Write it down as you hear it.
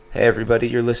Hey everybody,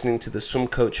 you're listening to the Swim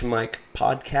Coach Mike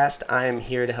podcast. I am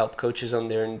here to help coaches on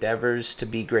their endeavors to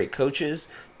be great coaches,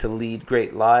 to lead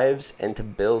great lives, and to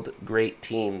build great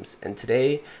teams. And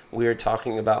today we are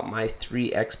talking about my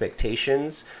 3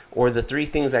 expectations, or the 3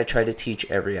 things I try to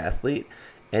teach every athlete.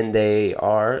 And they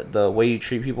are: the way you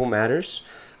treat people matters,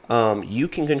 you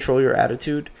can control your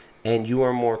attitude, and you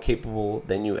are more capable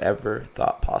than you ever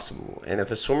thought possible. And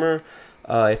if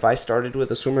I started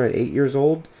with a swimmer at 8 years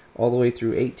old, all the way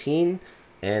through 18,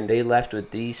 and they left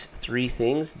with these 3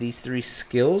 things, these 3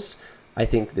 skills, I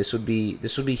think this would be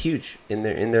huge in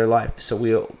their life. So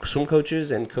we swim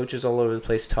coaches and coaches all over the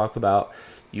place talk about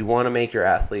you want to make your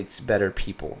athletes better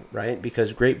people, right?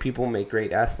 Because great people make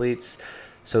great athletes,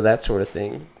 so that sort of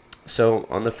thing. So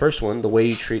on the first one, the way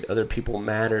you treat other people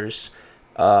matters.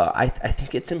 I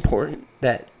think it's important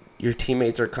that your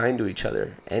teammates are kind to each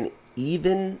other, and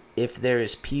even if there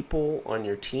is people on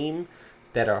your team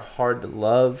that are hard to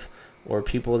love, or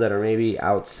people that are maybe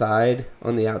on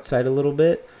the outside a little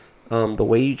bit, the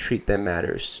way you treat them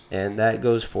matters. And that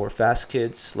goes for fast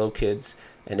kids, slow kids,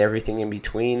 and everything in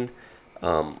between.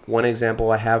 One example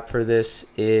I have for this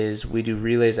is we do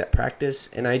relays at practice,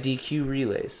 and I DQ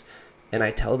relays. And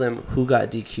I tell them who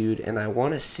got DQ'd, and I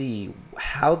want to see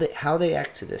how they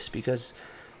act to this, because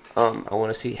I want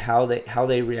to see how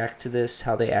they react to this,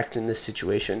 how they act in this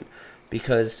situation.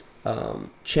 Because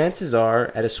chances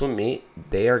are at a swim meet,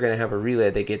 they are going to have a relay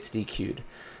that gets DQ'd.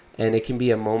 And it can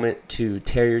be a moment to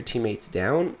tear your teammates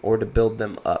down or to build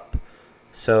them up.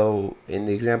 So in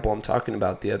the example I'm talking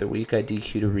about the other week, I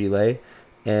DQ'd a relay.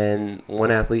 And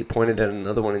one athlete pointed at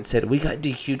another one and said, "We got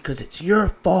DQ'd because it's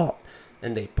your fault."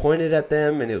 And they pointed at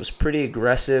them, and it was pretty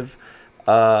aggressive.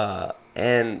 And,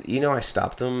 I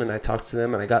stopped them, and I talked to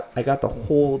them, and I got the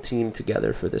whole team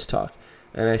together for this talk.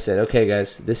 And I said, "Okay,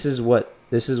 guys, this is what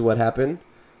happened.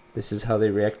 This is how they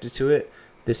reacted to it.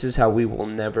 This is how we will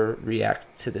never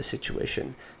react to this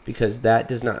situation, because that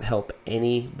does not help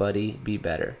anybody be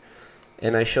better."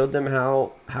 And I showed them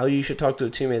how you should talk to a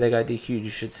teammate that got DQ'd. You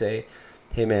should say,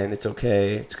 "Hey, man, it's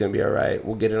okay. It's going to be all right.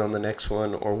 We'll get it on the next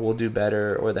one, or we'll do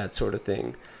better," or that sort of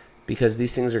thing. Because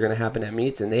these things are going to happen at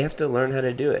meets, and they have to learn how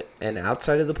to do it. And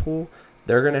outside of the pool,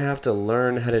 they're going to have to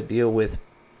learn how to deal with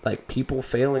people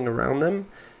failing around them,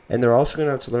 and they're also going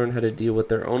to have to learn how to deal with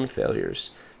their own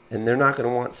failures. And they're not going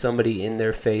to want somebody in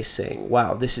their face saying,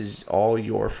 "Wow, this is all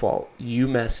your fault. You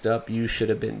messed up. You should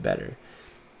have been better."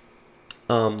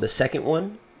 The second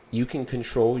one, you can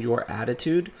control your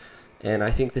attitude. And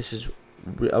I think this is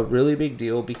a really big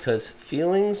deal, because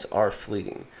feelings are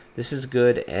fleeting. This is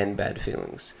good and bad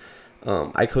feelings.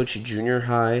 I coach junior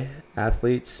high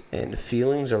athletes, and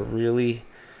feelings are really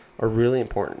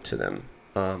important to them.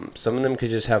 Some of them could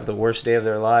just have the worst day of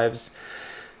their lives,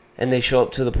 and they show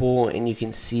up to the pool, and you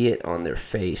can see it on their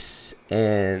face.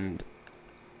 And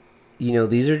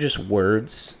these are just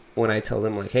words. When I tell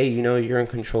them, "Hey, you're in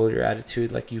control of your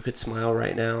attitude, you could smile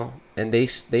right now," and they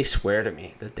swear to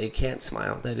me that they can't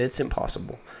smile, that it's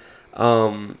impossible.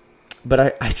 But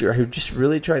I just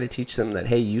really try to teach them that,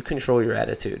 hey, you control your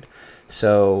attitude.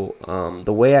 So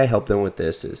the way I help them with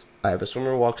this is, I have a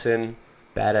swimmer walks in,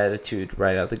 bad attitude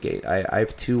right out the gate. I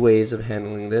have 2 ways of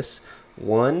handling this.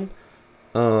 One,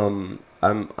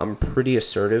 I'm pretty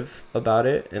assertive about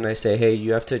it, and I say, "Hey,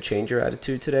 you have to change your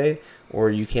attitude today, or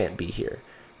you can't be here."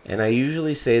 And I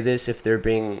usually say this if they're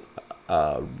being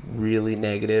really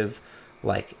negative,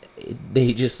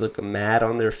 they just look mad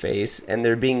on their face, and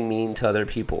they're being mean to other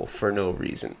people for no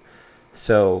reason.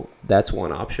 So that's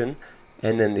one option.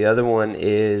 And then the other one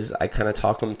is, I kind of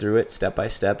talk them through it step by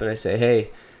step, and I say,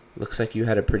 "Hey, looks like you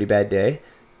had a pretty bad day.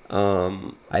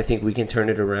 I think we can turn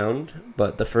it around,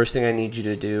 but the first thing I need you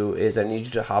to do is I need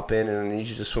you to hop in, and I need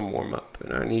you to swim warm up,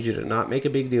 and I need you to not make a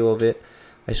big deal of it.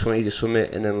 I just want you to swim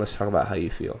it, and then let's talk about how you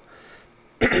feel."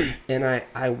 And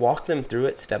I walk them through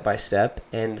it step by step,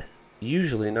 and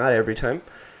usually, not every time,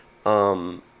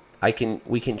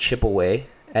 we can chip away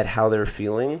at how they're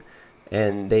feeling,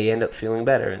 and they end up feeling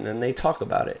better, and then they talk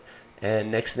about it.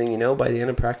 And next thing you know, by the end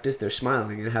of practice, they're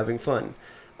smiling and having fun.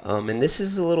 And this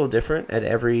is a little different at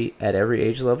every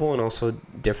age level, and also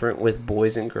different with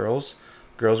boys and girls.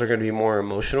 Girls are going to be more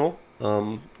emotional.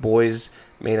 Boys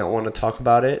may not want to talk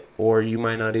about it, or you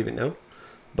might not even know.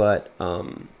 But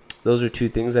those are 2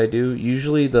 things I do.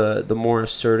 Usually the more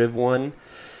assertive one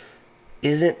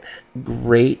isn't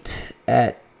great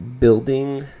at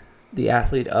building the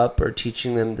athlete up or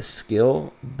teaching them the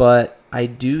skill, but I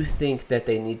do think that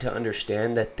they need to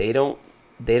understand that they don't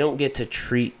get to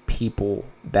treat people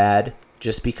bad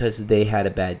just because they had a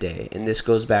bad day. And this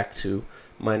goes back to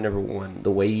my number 1,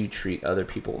 the way you treat other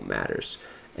people matters.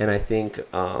 And I think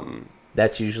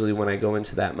that's usually when I go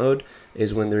into that mode,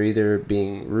 is when they're either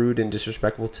being rude and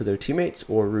disrespectful to their teammates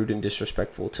or rude and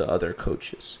disrespectful to other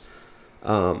coaches.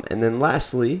 And then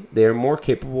lastly, they are more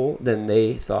capable than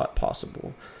they thought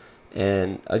possible.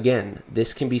 And again,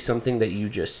 this can be something that you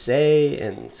just say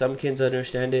and some kids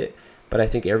understand it, but I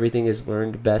think everything is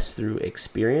learned best through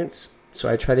experience. So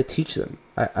I try to teach them.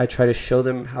 I try to show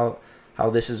them how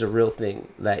this is a real thing,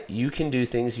 that you can do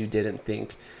things you didn't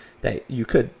think that you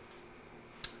could.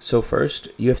 So first,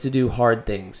 you have to do hard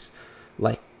things,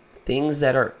 like things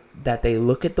that they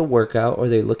look at the workout or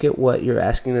they look at what you're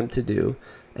asking them to do,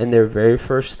 and their very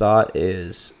first thought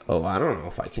is, oh, I don't know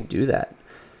if I can do that.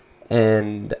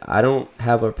 And I don't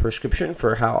have a prescription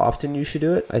for how often you should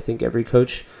do it. I think every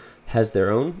coach has their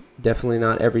own. Definitely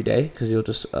not every day, because you'll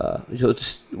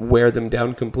just wear them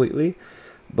down completely.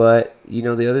 But,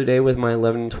 the other day with my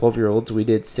 11 and 12-year-olds, we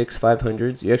did 6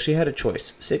 500s. You actually had a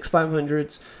choice, 6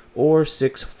 500s or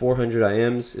 6 400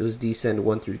 IMs. It was descend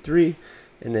 1 through 3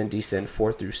 and then descend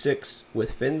 4 through 6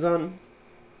 with fins on.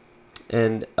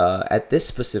 And at this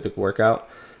specific workout,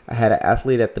 I had an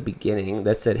athlete at the beginning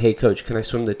that said, hey, coach, can I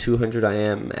swim the 200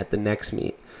 IM at the next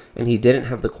meet? And he didn't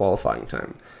have the qualifying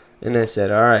time. And I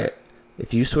said, all right,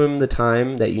 if you swim the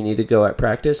time that you need to go at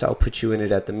practice, I'll put you in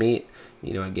it at the meet.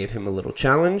 I gave him a little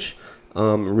challenge.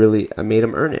 Really, I made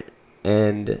him earn it.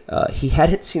 And he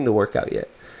hadn't seen the workout yet.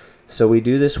 So we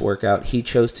do this workout. He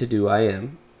chose to do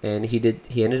IM. And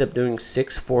he ended up doing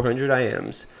 6 400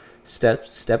 IMs,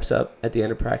 steps up at the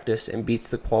end of practice and beats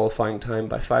the qualifying time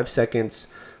by 5 seconds,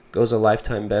 goes a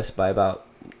lifetime best by about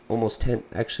almost 10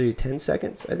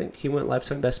 seconds. I think he went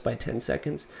lifetime best by 10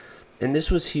 seconds. And this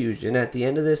was huge. And at the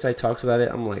end of this, I talked about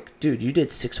it. I'm like, dude, you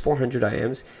did 6 400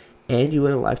 IMs and you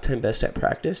went a lifetime best at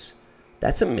practice.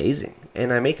 That's amazing.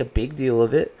 And I make a big deal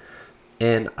of it.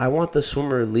 And I want the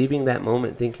swimmer leaving that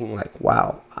moment thinking like,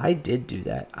 wow, I did do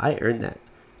that. I earned that.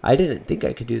 I didn't think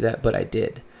I could do that, but I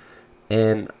did.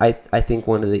 And I think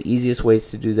one of the easiest ways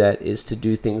to do that is to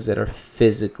do things that are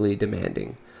physically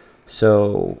demanding.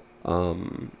 So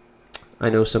I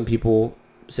know some people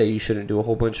say you shouldn't do a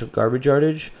whole bunch of garbage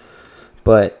yardage,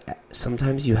 but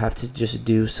sometimes you have to just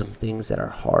do some things that are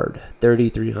hard.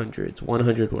 300s,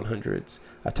 100s.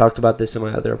 I talked about this in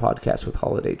my other podcast with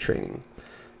holiday training.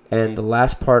 And the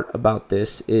last part about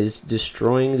this is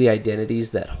destroying the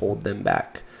identities that hold them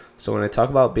back. So when I talk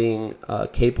about being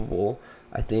capable,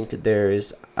 I think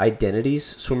there's identities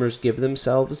swimmers give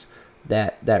themselves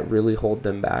that really hold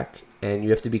them back. And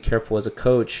you have to be careful as a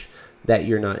coach that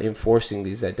you're not enforcing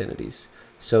these identities.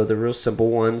 So the real simple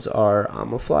ones are,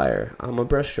 I'm a flyer, I'm a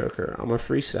breaststroker, I'm a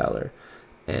freestyler.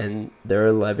 And they're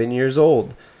 11 years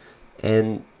old.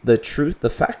 And the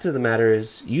fact of the matter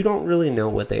is, you don't really know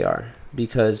what they are.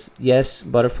 Because yes,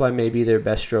 butterfly may be their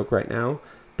best stroke right now,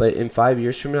 but in 5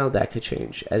 years from now, that could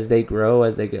change. As they grow,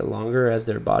 as they get longer, as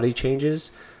their body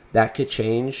changes, that could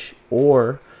change.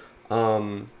 Or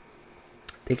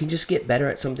they can just get better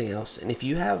at something else. And if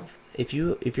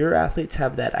your athletes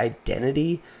have that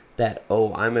identity that,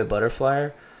 oh, I'm a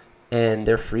butterflyer, and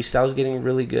their freestyle is getting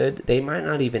really good, they might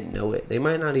not even know it. They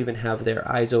might not even have their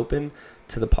eyes open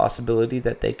to the possibility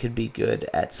that they could be good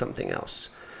at something else.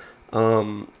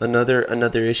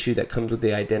 Another issue that comes with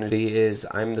the identity is,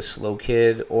 I'm the slow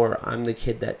kid, or I'm the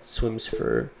kid that swims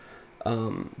for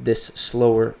this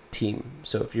slower team.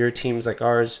 So if your team's like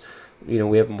ours,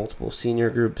 we have multiple senior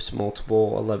groups,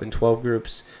 multiple 11, 12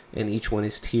 groups, and each one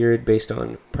is tiered based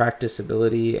on practice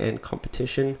ability and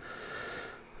competition.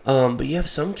 But you have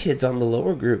some kids on the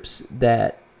lower groups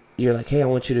that you're like, hey, I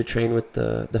want you to train with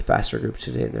the faster group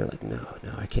today. And they're like, no,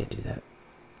 I can't do that.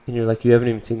 And you're like, you haven't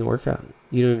even seen the workout.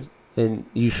 And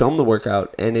you show them the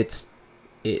workout, and it's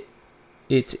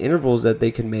intervals that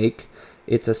they can make.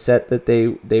 It's a set that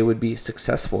they would be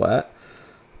successful at.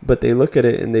 But they look at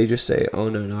it and they just say, oh,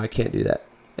 no, I can't do that.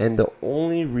 And the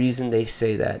only reason they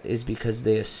say that is because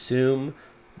they assume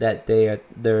that they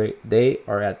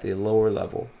are at the lower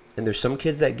level. And there's some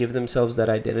kids that give themselves that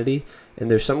identity,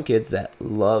 and there's some kids that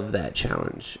love that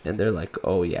challenge. And they're like,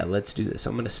 oh, yeah, let's do this.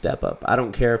 I'm going to step up. I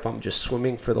don't care if I'm just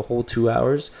swimming for the whole 2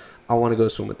 hours. I want to go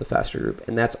swim with the faster group.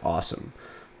 And that's awesome.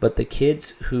 But the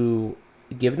kids who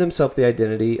give themselves the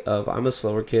identity of, I'm a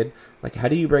slower kid, like, how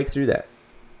do you break through that?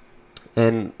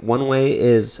 And one way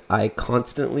is I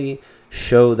constantly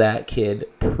show that kid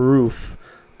proof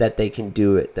that they can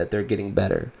do it, that they're getting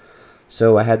better.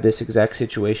 So I had this exact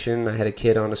situation. I had a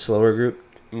kid on a slower group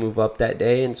move up that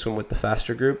day and swim with the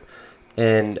faster group.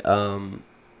 And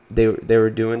they were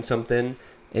doing something,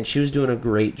 and she was doing a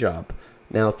great job.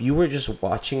 Now, if you were just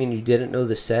watching and you didn't know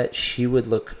the set, she would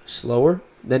look slower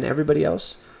than everybody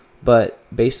else. But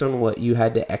based on what you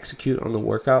had to execute on the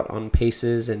workout, on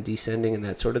paces and descending and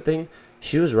that sort of thing,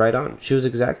 she was right on. She was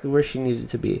exactly where she needed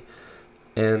to be.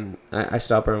 And I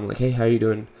stopped her. I'm like, hey, how you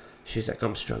doing? She's like,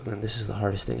 I'm struggling. This is the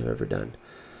hardest thing I've ever done.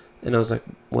 And I was like,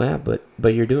 well, yeah,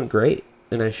 but you're doing great.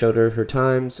 And I showed her her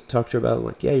times, talked to her about it. I'm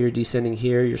like, yeah, you're descending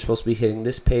here. You're supposed to be hitting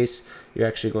this pace. You're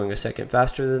actually going a second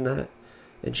faster than that.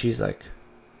 And she's like,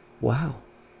 wow,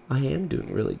 I am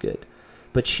doing really good.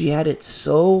 But she had it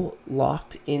so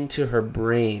locked into her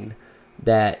brain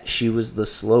that she was the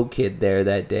slow kid there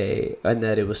that day and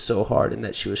that it was so hard and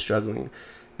that she was struggling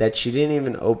that she didn't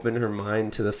even open her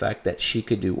mind to the fact that she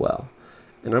could do well.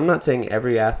 And I'm not saying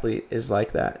every athlete is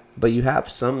like that, but you have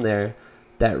some there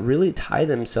that really tie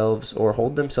themselves or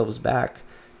hold themselves back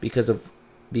because of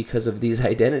these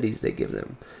identities they give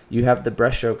them. You have the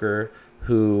breaststroker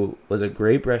who was a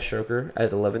great breaststroker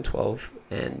at 11, 12,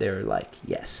 and they're like,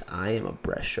 yes, I am a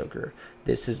breaststroker.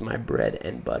 This is my bread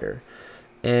and butter.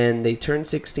 And they turn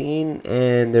 16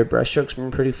 and their breaststrokes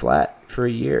been pretty flat for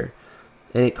a year.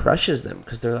 And it crushes them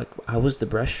because they're like, I was the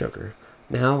breaststroker.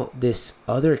 Now this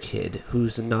other kid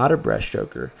who's not a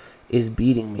breaststroker is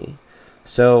beating me.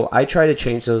 So I try to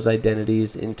change those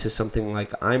identities into something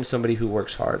like, I'm somebody who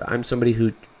works hard. I'm somebody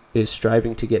who is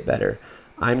striving to get better.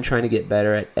 I'm trying to get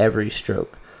better at every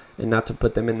stroke, and not to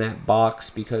put them in that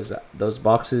box because those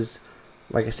boxes,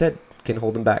 like I said, can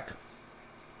hold them back.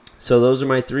 So those are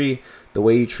my 3. The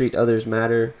way you treat others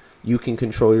matter. You can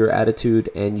control your attitude,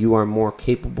 and you are more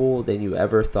capable than you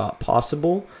ever thought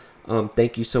possible.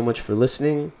 Thank you so much for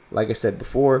listening. Like I said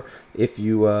before, if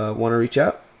you want to reach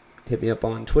out, hit me up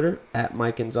on Twitter at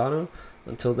Mike Inzano.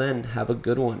 Until then, have a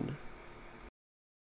good one.